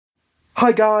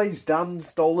Hi guys,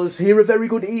 Dan's Dollars here. A very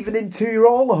good evening to you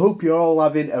all. I hope you're all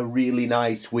having a really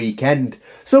nice weekend.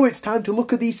 So it's time to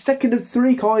look at the second of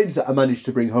three coins that I managed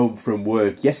to bring home from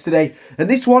work yesterday. And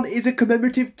this one is a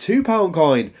commemorative £2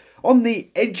 coin. On the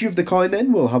edge of the coin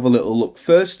then, we'll have a little look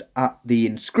first at the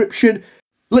inscription.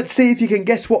 Let's see if you can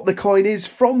guess what the coin is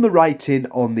from the writing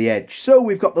on the edge. So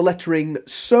we've got the lettering,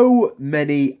 so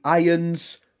many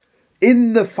irons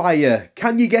in the fire.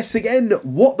 Can you guess again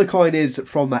what the coin is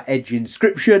from that edge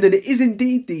inscription? And it is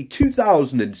indeed the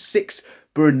 2006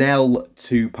 Brunel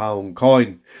 £2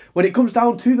 coin. When it comes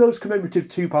down to those commemorative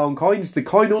 £2 coins, the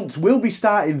coin hunts will be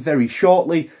starting very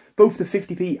shortly. Both the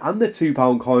 50p and the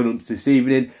 £2 coin hunts this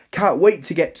evening. Can't wait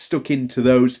to get stuck into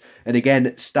those and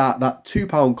again start that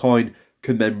 £2 coin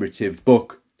commemorative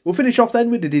book. We'll finish off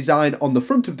then with the design on the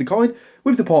front of the coin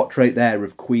with the portrait there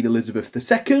of Queen Elizabeth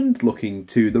II looking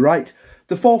to the right,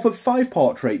 the fourth of 5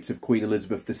 portraits of Queen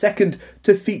Elizabeth II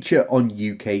to feature on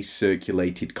UK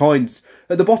circulated coins.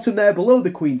 At the bottom there below the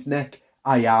Queen's neck,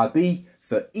 IRB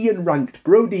for Ian Ranked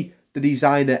Brodie, the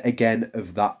designer again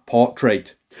of that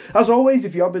portrait. As always,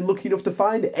 if you have been lucky enough to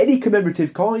find any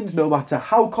commemorative coins, no matter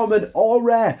how common or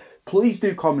rare, please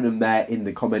do comment them there in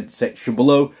the comments section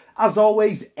below. As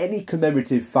always, any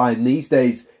commemorative find these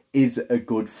days is a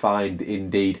good find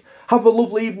indeed. Have a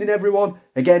lovely evening everyone.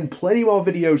 Again, plenty more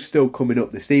videos still coming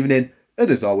up this evening. And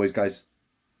as always guys,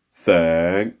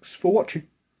 thanks for watching.